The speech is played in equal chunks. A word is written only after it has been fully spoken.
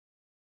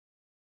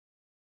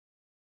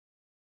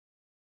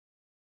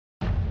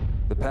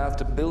The path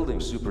to building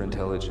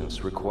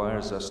superintelligence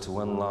requires us to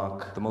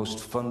unlock the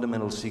most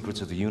fundamental secrets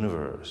of the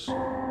universe.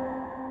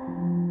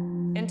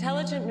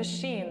 Intelligent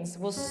machines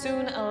will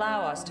soon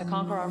allow us to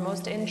conquer our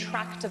most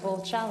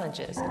intractable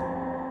challenges.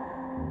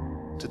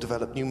 To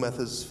develop new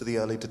methods for the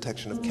early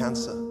detection of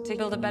cancer. To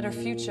build a better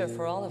future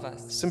for all of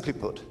us. Simply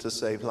put, to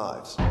save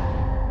lives.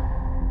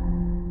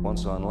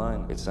 Once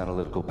online, its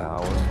analytical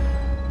power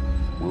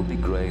will be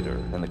greater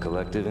than the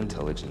collective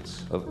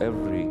intelligence of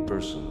every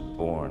person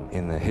born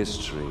in the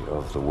history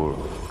of the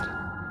world.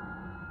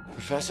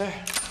 Professor?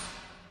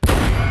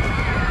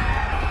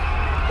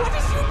 What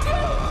did you do?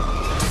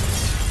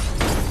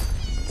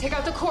 Take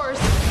out the cores.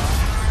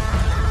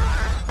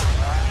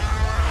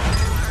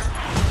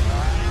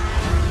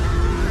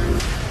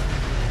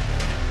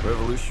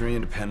 Revolutionary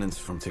independence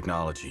from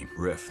technology,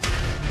 RIFT.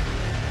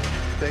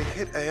 They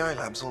hit AI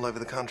labs all over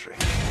the country.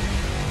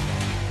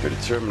 We're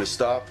determined to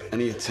stop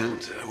any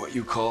attempt at what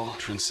you call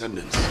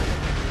transcendence.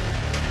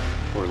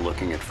 We're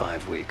looking at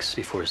 5 weeks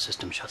before the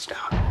system shuts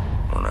down.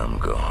 When I'm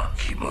gone,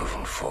 keep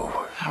moving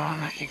forward. I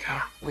won't let you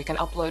go. We can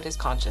upload his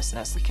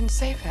consciousness. We can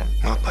save him.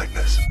 Not like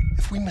this.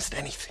 If we missed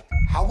anything,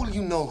 how will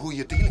you know who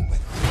you're dealing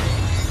with?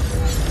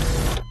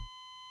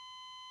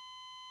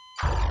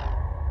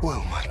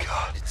 Oh my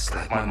God. It's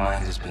like my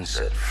mind has been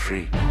set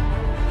free.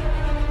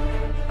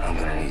 I'm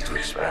gonna need to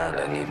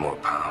expand. I need more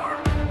power.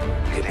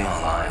 Get me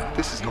online.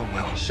 This is going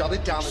well. Shut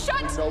it down.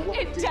 Shut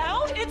it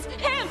down! It's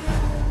him!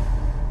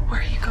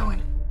 Where are you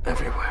going?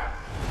 Everywhere.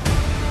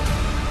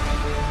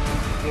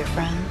 Your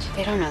friends,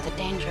 they don't know the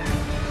danger.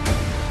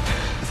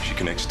 If she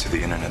connects to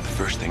the internet, the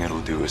first thing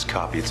it'll do is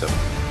copy itself.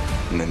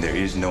 And then there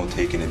is no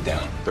taking it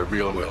down. The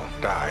real will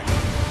die.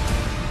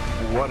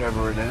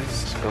 Whatever it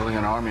is, it's building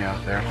an army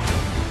out there.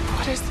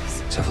 What is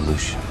this? It's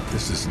evolution.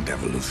 This isn't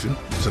evolution.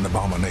 It's an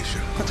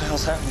abomination. What the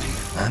hell's happening?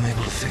 I'm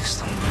able to fix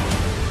them.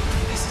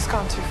 This has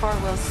gone too far,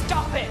 Will.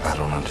 Stop it! I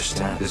don't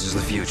understand. This is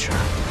the future.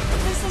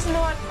 This is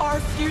not our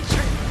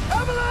future.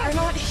 Evelyn! You're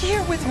not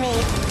here with me.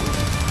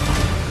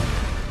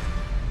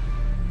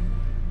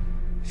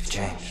 You've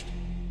changed.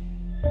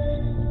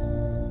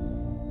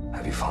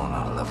 Have you fallen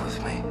out of love with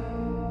me?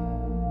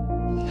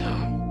 No.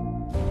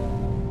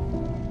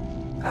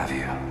 Have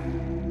you?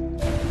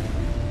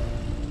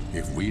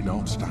 If we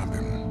don't stop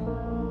him,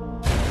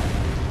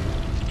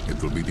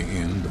 it will be the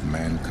end of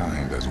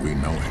mankind as we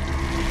know it.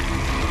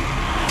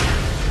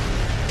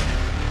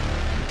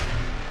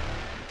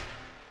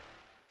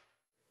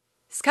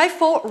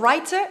 Skyfall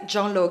writer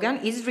John Logan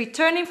is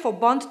returning for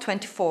Bond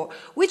 24,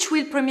 which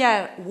will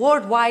premiere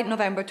worldwide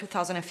November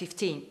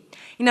 2015.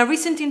 In a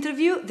recent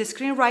interview, the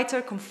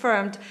screenwriter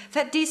confirmed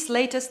that this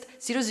latest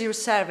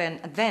 007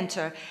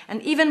 adventure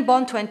and even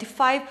Bond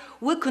 25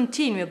 will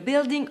continue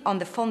building on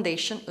the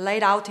foundation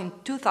laid out in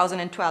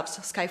 2012's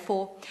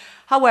Skyfall.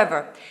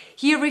 However,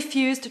 he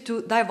refused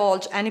to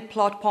divulge any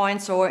plot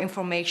points or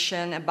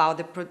information about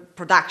the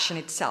production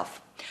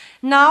itself.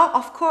 Now,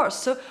 of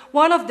course,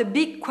 one of the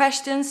big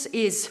questions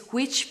is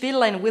which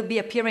villain will be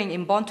appearing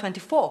in Bond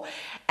 24,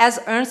 as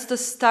Ernst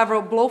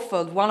Stavro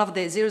Blofeld, one of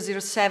the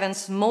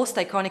 007's most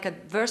iconic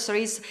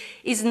adversaries,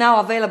 is now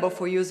available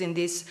for use in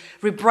this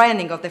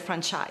rebranding of the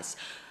franchise.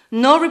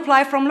 No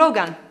reply from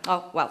Logan.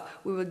 Oh, well,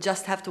 we will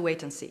just have to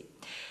wait and see.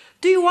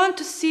 Do you want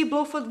to see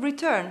Blofeld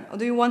return, or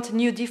do you want a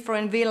new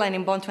different villain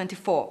in Bond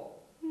 24?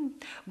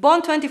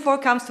 Bond 24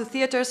 comes to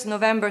theaters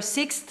November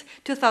 6th,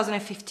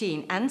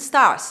 2015, and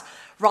stars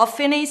Ralph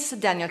Fiennes,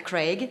 Daniel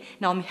Craig,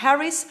 Naomi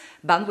Harris,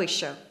 Ben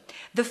Whishaw.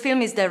 The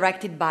film is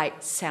directed by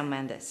Sam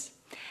Mendes.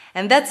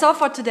 And that's all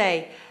for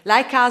today.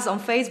 Like us on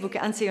Facebook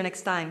and see you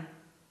next time.